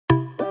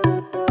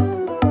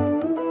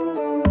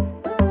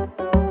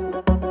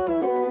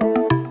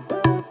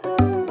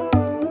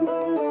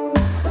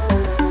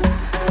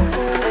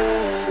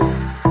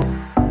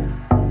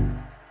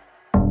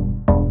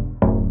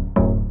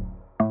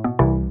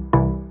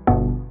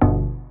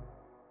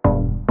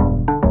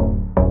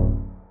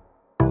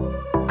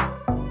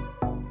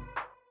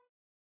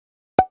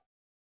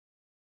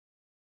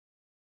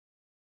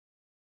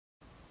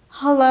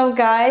Hello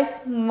guys,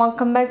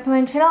 welcome back to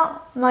my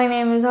channel. My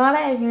name is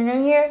Anna if you're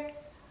new here.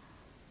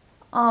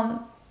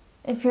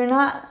 If you're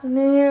not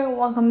new here,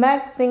 welcome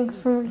back. Thanks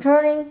for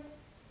returning.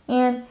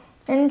 And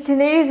in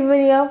today's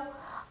video,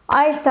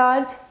 I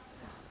thought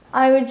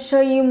I would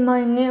show you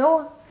my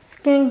new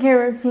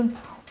skincare routine.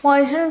 Well,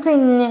 I shouldn't say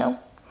new.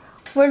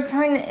 We're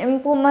trying to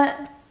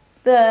implement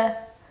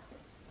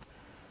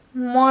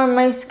more of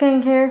my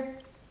skincare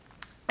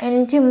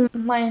into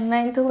my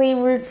nightly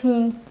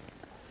routine.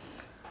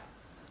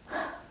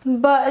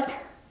 But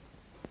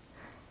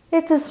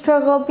it's a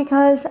struggle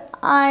because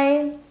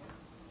I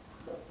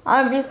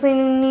obviously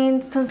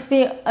need stuff to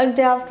be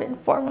adapted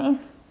for me.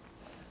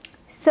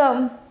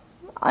 So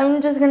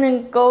I'm just gonna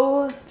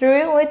go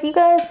through it with you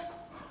guys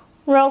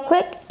real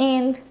quick,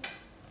 and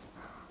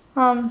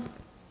I'm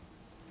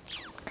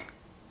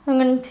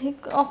gonna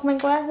take off my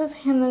glasses,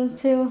 hand them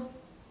to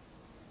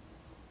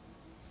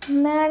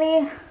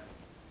Maddie,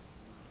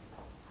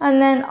 and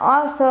then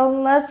also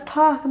let's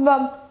talk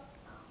about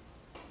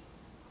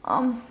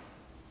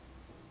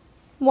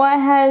what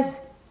has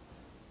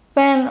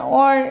been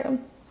or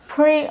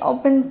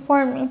pre-opened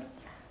for me.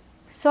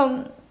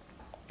 So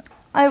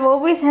I've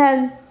always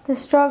had the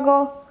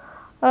struggle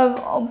of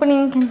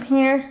opening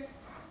containers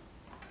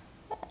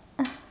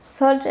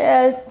such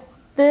as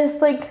this.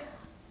 Like,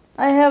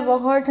 I have a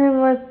hard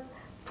time with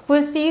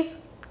twisties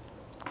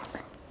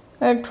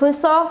or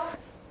twist off,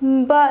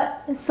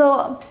 but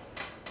so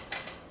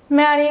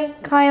Maddie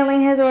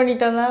kindly has already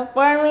done that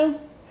for me.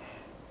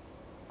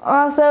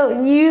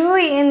 Also,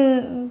 usually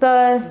in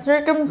the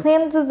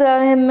circumstances that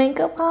I have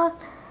makeup on,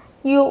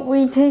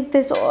 we take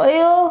this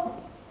oil,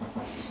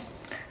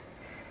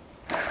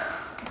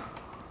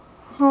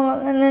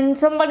 and then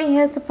somebody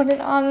has to put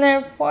it on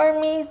there for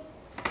me,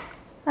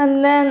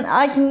 and then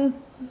I can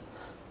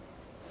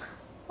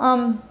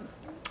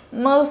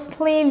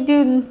mostly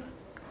do,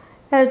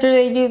 after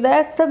they do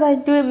that stuff, I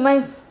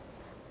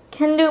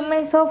can do it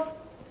myself.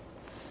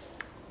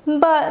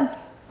 But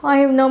I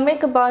have no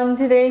makeup on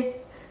today,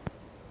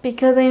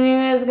 because I knew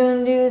I was going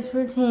to do this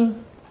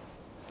routine.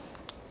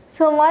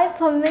 So why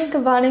put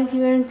makeup on if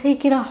you're going to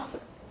take it off?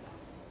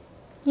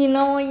 You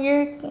know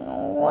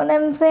what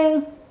I'm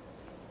saying?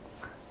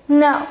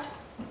 Now,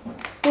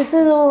 this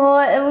is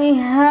what we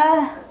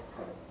have.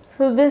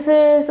 So this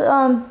is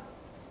a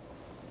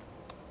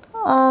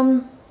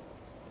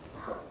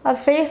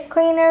face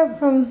cleaner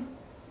from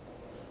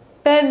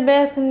Bed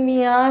Bath &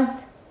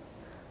 Beyond.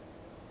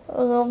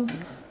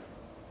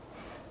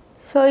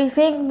 So I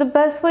think the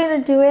best way to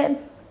do it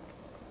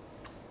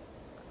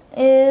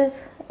is,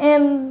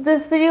 and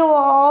this video will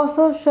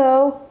also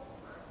show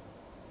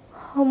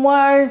what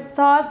our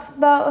thoughts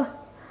about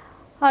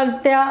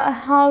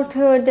how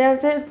to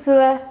adapt it so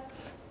that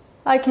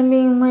I can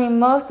be my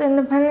most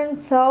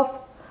independent self.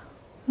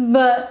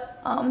 But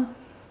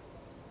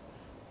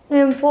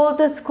in full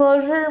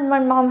disclosure, my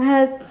mom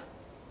has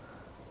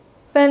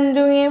been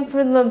doing it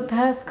for the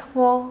past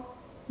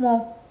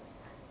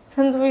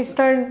since we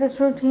started this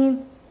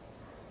routine,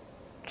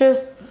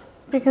 just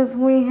because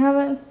we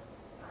haven't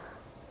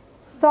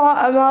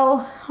thought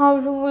about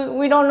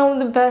we don't know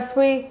the best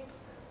way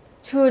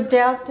to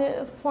adapt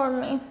it for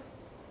me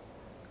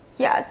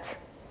yet.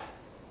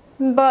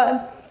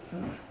 But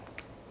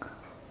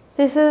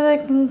this is a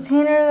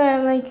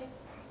container that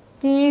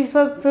you use to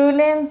put food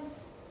in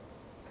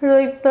for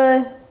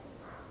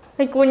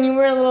when you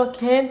were a little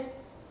kid.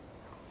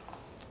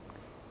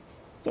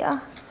 Yeah.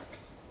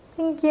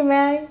 Thank you,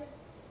 Maddie.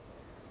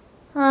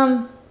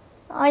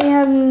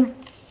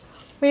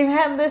 We've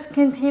had this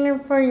container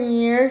for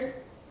years.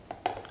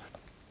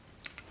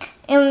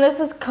 And this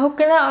is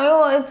coconut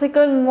oil. It's a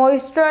good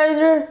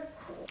moisturizer.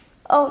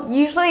 Oh,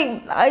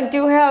 usually I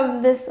do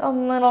have this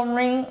little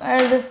ring, or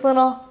this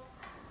little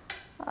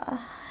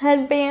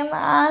headband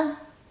on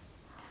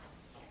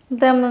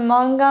that my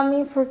mom got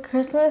me for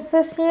Christmas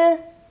this year.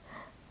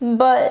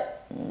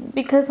 But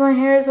because my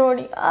hair is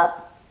already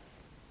up,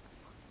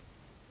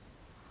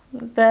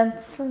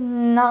 that's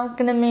not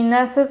going to be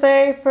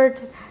necessary for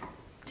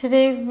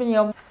today's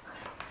video.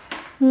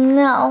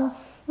 Now,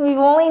 we've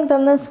only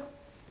done this.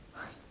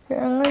 Here,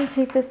 I'm going to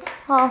take this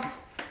off.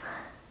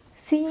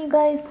 See you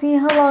guys, see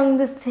how long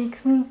this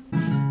takes me.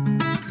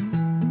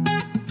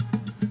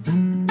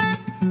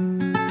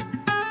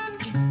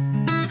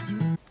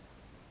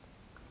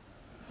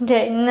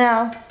 Okay,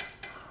 now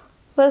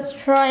let's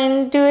try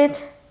and do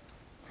it.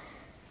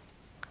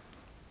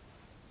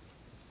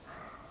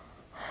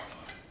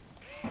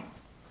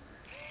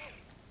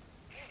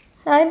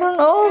 I don't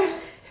know.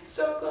 It's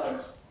so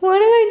close. What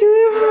do I do?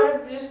 You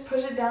gotta just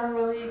push it down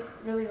really,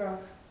 really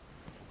rough.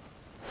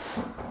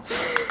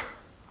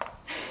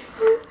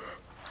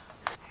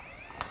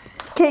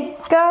 Okay,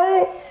 got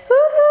it.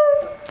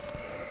 Woohoo!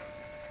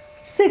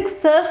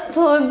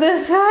 Successful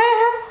this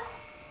time.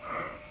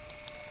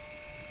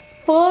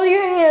 Fold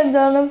your hands,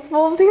 Anna.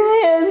 Fold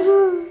your hands.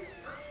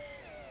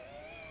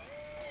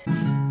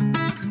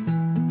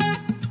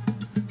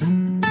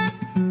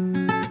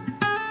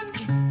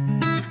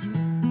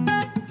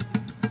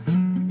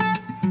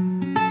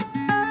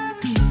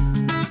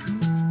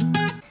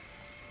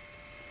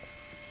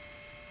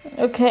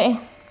 Okay,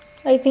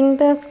 I think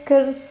that's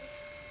good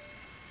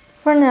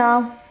for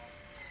now.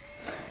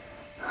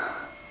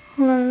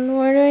 Hold on,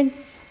 where do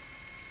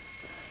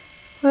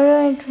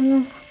I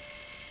turn this?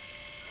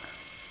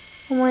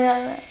 Oh my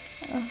god.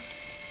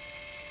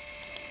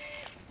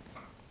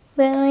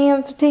 Then I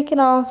have to take it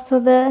off so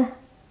that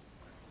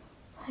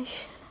I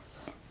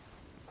should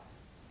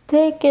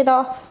take it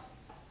off.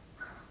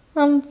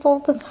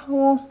 Unfold the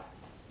towel.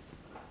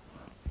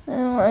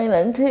 And we're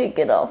gonna take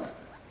it off.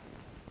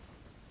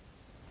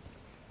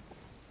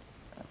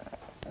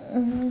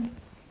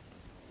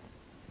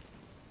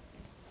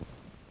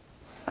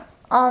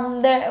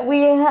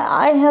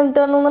 I have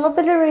done a little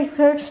bit of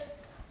research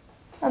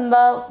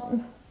about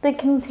the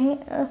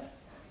container,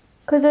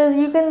 because as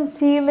you can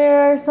see,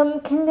 there are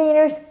some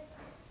containers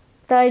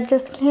that I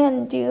just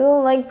can't do,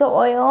 like the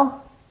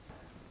oil,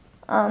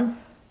 like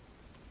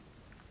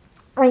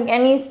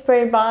any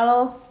spray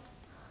bottle,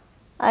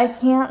 I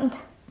can't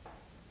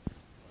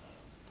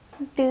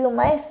do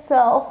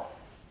myself.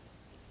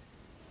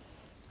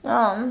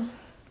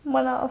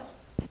 What else?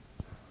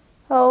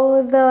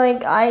 Oh, the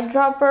like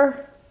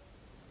eyedropper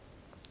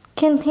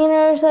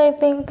containers, I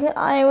think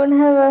I would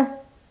have a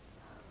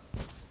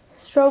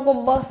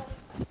struggle bus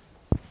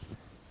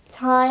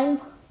time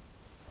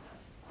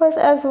with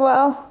as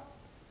well.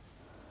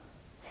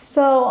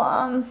 So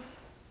I've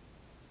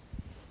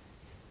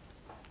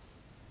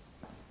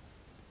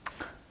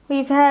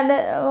done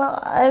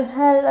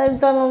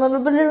a little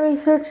bit of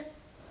research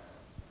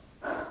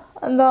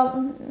about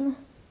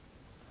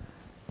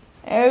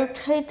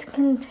airtight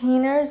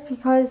containers,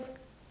 because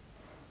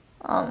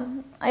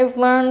I've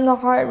learned the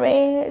hard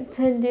way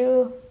to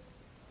do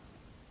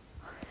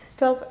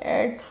stuff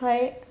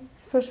airtight,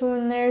 especially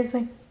when there's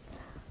like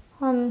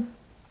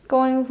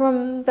going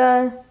from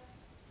the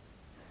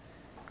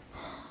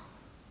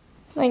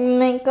like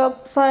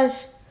makeup /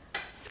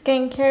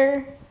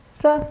 skincare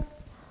stuff,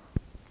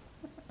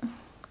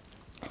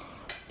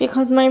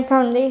 because my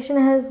foundation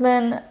has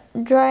been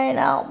dried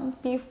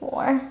out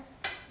before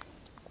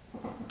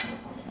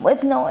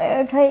with no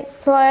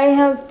airtight. So I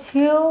have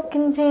 2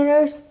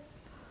 containers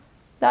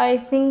that I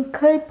think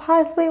could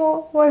possibly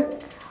work.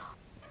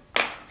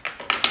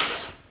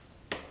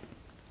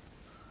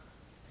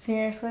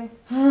 Seriously?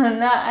 I'm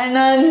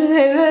not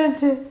saying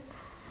that.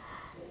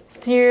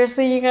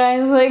 Seriously, you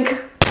guys,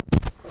 like,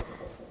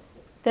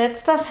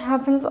 that stuff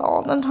happens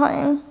all the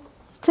time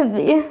to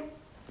me.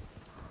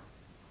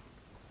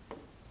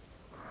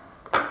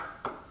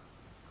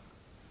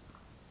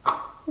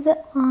 Is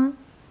it on?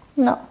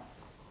 No.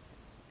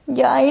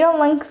 Yeah, I don't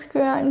like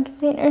screw-on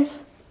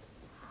containers.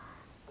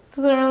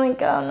 Doesn't really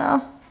go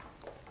now.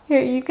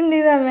 Here, you can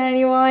do that,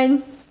 Maddie, while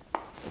I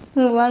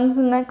move on to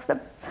the next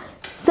step.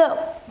 So,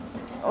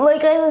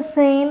 like I was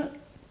saying,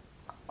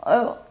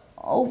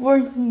 over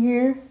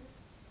here,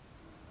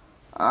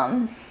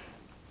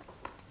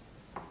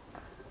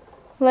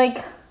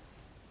 like,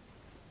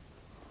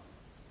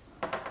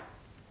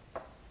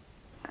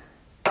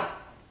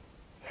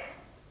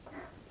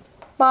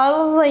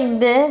 bottles like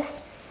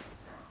this,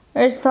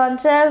 or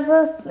such as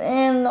this,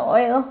 and the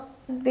oil,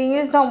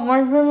 these don't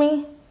work for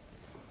me.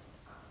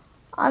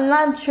 I'm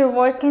not sure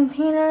what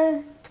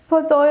container to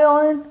put the oil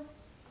in,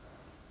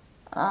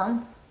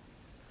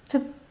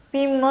 to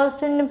be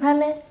most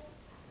independent.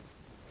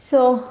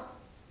 So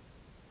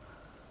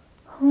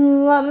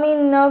let me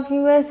know if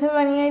you guys have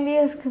any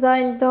ideas, because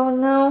I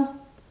don't know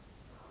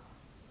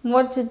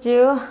what to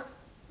do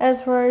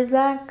as far as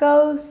that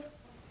goes.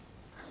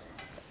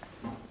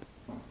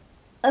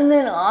 And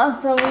then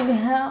also we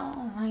have,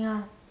 oh my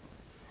god,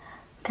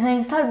 can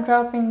I stop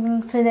dropping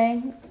things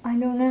today? I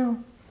don't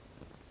know.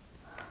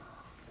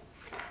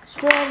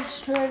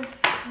 Stretch.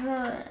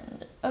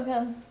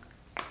 Okay.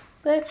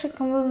 That actually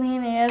comes with me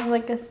as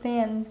like a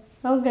stand.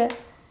 Okay.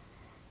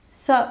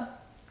 So,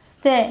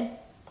 stay.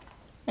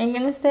 Are you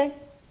gonna stay?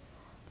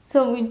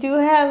 So we do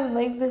have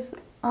like this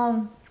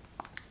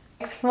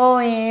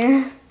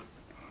exfoliator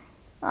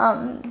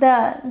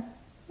that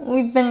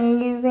we've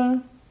been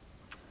using,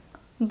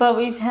 but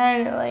we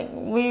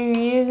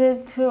use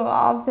it too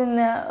often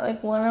that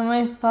like one of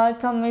my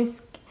spots on my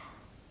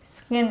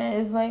skin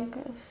is like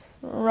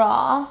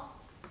raw.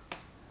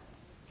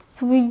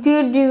 So we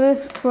do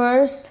this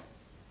first.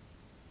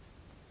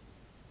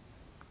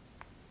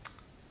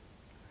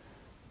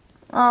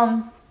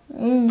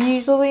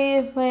 Usually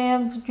if I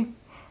have to,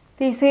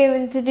 they say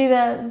to do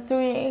that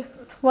 2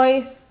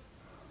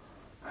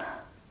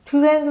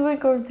 times a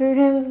week or 3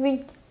 times a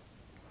week.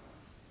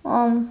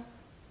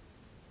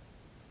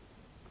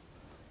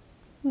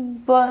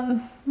 But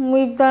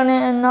we've done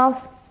it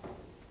enough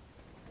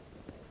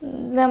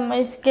that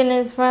my skin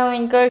is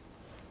finally good.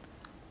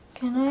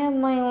 Can I have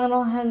my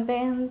little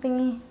headband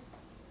thingy?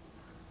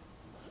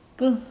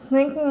 I'm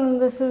thinking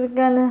this is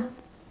gonna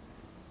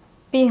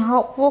be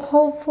helpful,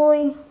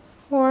 hopefully,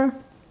 for,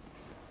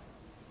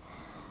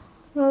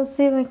 let's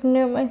see if I can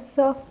do it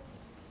myself.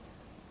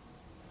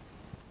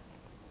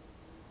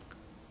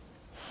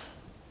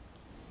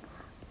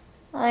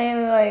 I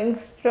am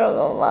like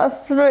struggle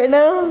lost right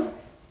now.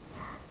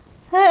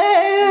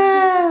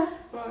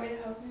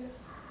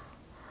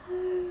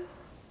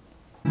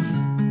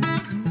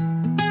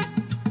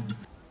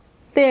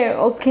 There,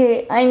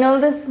 okay. I know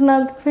this is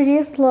not the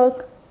prettiest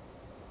look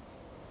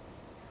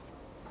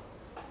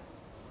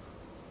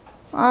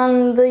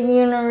on the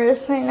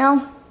universe right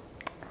now,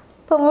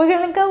 but we're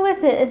gonna go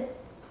with it.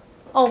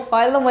 Oh,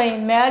 by the way,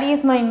 Maddie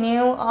is my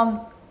new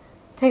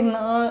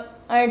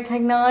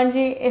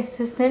technology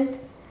assistant.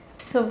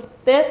 So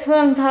that's who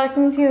I'm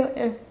talking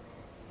to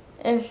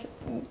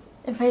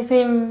if I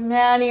say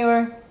Maddie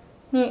or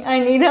I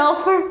need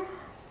help or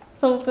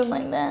something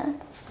like that.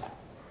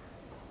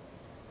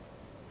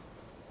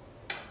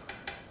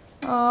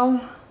 How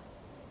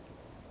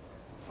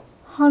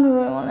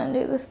do I want to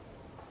do this?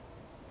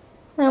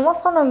 I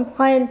almost want to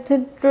apply it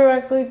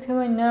directly to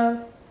my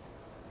nose.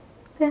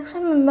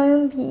 Actually, it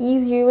might be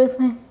easier with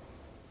my...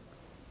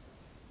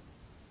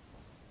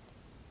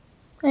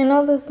 I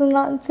know this is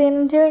not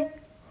sanitary,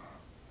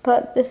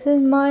 but this is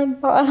my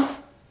bottle.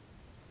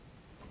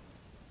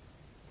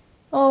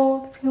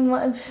 Oh, too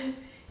much.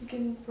 You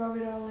can rub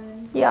it all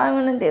in. Yeah, I'm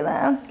gonna do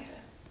that. Okay.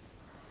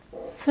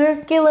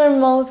 Circular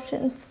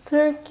motions,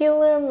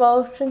 circular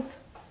motions,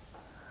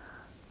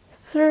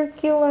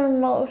 circular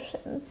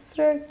motions,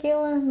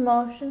 circular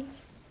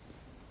motions.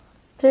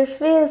 There should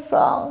be a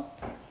song.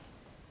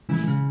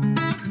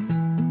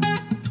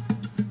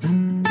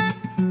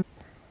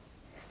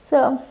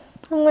 So,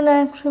 I'm gonna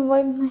actually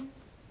wipe my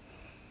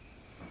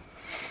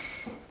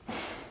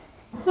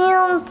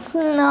hands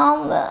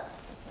now that.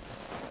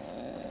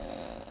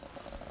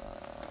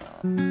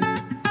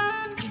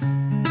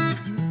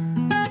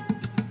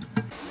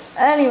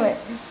 Anyway,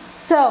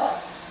 so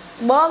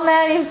while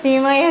Maddie's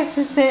being my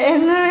assistant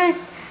and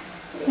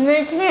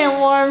making it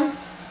warm,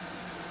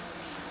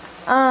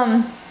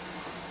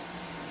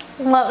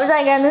 what was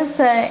I gonna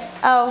say?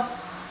 Oh,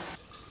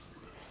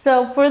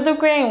 so for the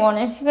gray one,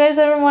 if you guys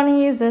ever want to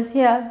use this,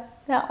 yeah,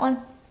 that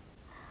one.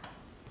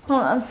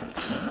 Hold on.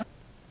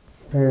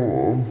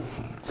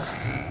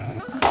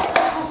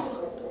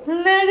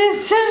 That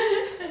is such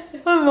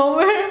a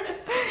moment.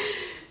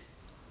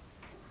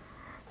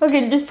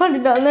 Okay, just put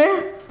it on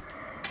there.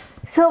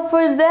 So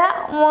for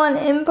that one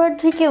in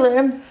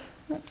particular,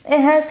 it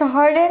has to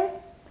harden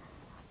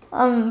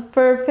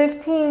for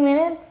 15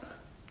 minutes.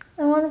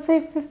 I want to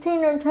say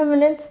 15 or 10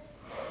 minutes.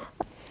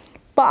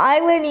 But I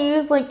would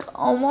use like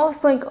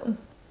almost like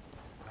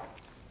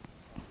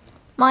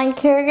my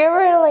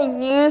caregiver like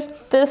used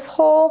this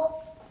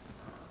whole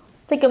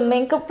like a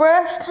makeup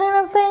brush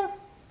kind of thing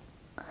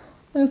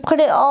and put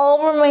it all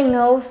over my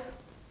nose.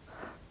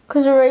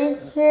 Cause right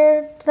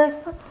here, did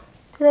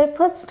I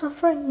put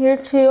stuff right here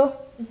too?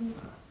 Mm-hmm.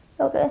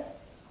 Okay,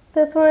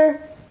 that's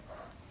where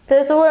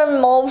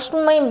most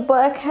of my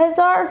blackheads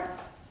are.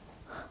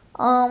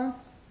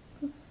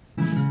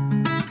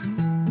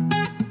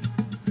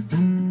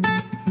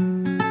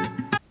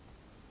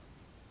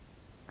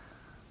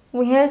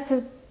 We had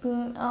to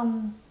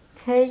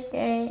take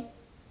a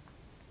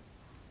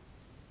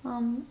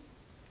and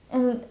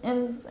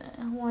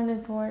what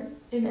is the word?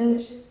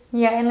 Intermission.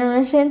 Yeah,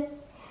 intermission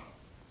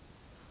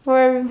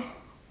for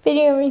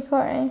video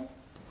recording.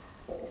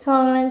 So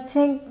I'm gonna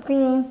take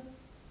the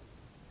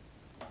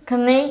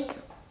Clinique.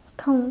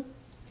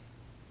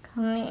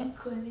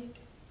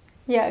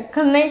 Yeah,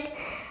 Clinique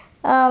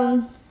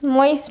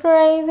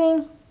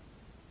moisturizing.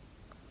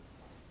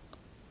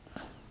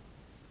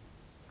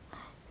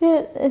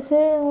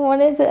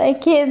 What is it? I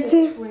can't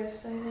see.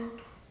 Twist, I think.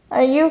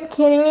 Are you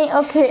kidding me?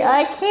 Okay,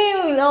 I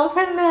can't even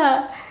open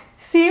that.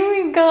 See,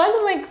 we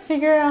gotta like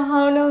figure out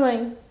how to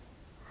like.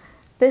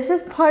 This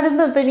is part of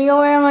the video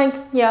where I'm like,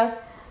 yeah.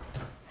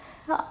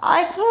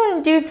 I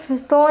can't do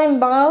twisting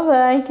bottles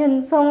that I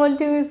can somewhat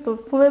do is the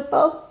flip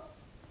up.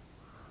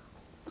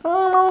 I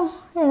don't know,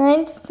 and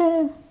I just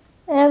didn't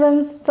as I'm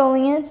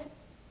installing it.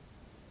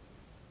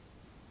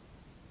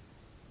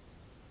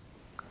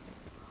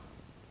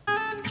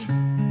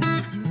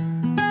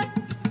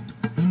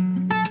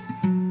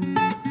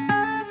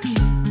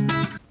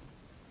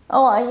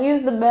 Oh, I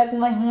use the back of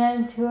my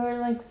hand too, or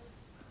like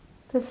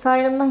the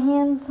side of my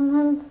hand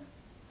sometimes.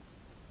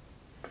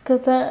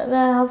 Because that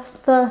helps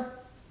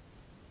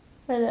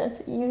that's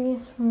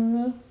easiest for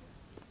me.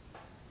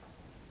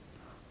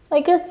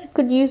 I guess you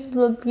could use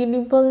the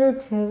beauty blender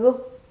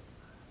too.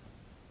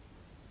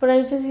 But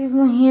I just use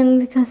my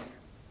hand because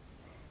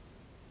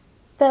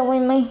that way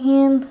my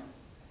hand,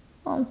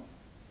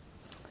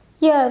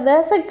 yeah,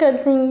 that's a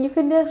good thing. You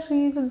could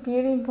actually use a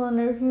beauty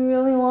blender if you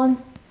really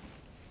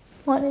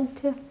wanted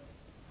to.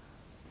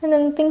 I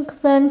didn't think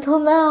of that until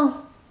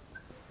now.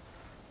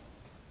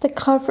 The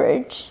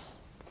coverage.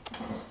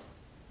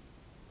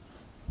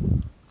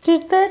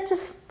 Did that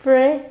just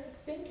spray? I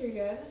think you're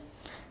good.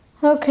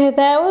 Okay,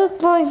 that was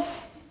like...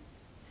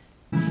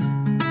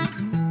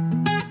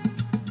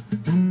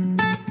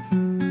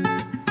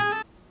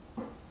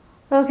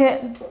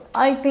 Okay,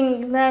 I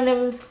think that it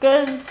was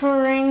good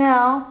for right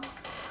now.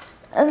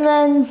 And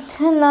then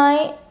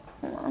tonight,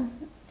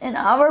 an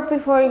hour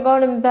before you go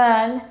to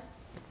bed,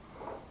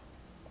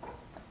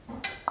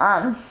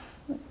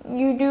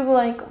 you do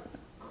like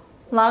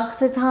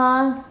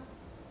L'Occitane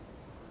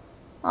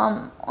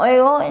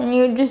oil, and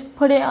you just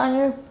put it on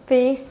your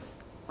face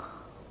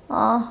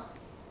 1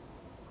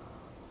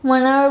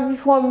 hour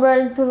before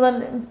bed to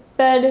let it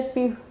bed,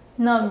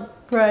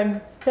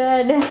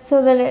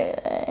 so that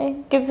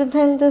it gives it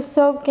time to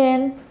soak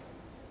in.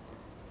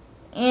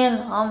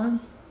 And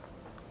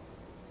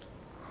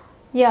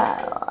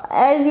yeah,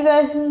 as you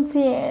guys can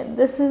see,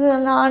 this is a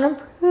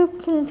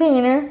non-approved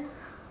container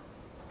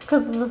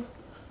because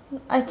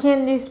I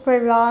can't do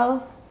spray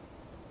bottles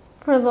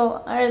for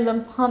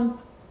the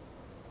pump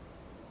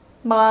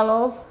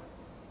bottles.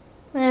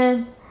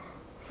 And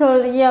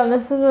so yeah,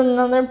 this is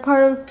another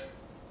part of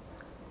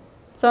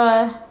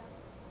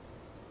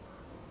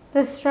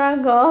the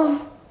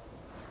struggle.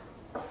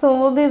 So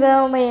we'll do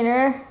that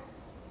later.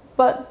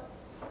 But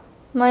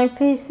my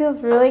face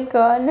feels really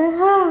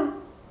good.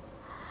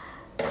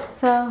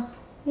 So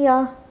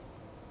yeah.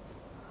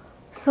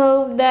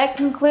 So that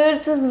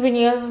concludes this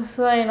video,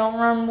 so I don't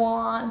ramble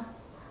on.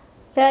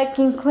 That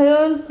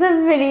concludes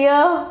the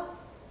video,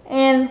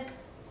 and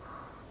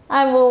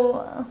I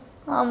will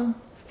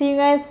see you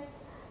guys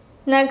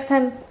next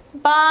time.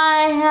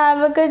 Bye,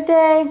 have a good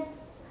day,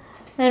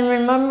 and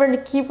remember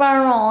to keep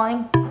on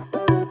rolling.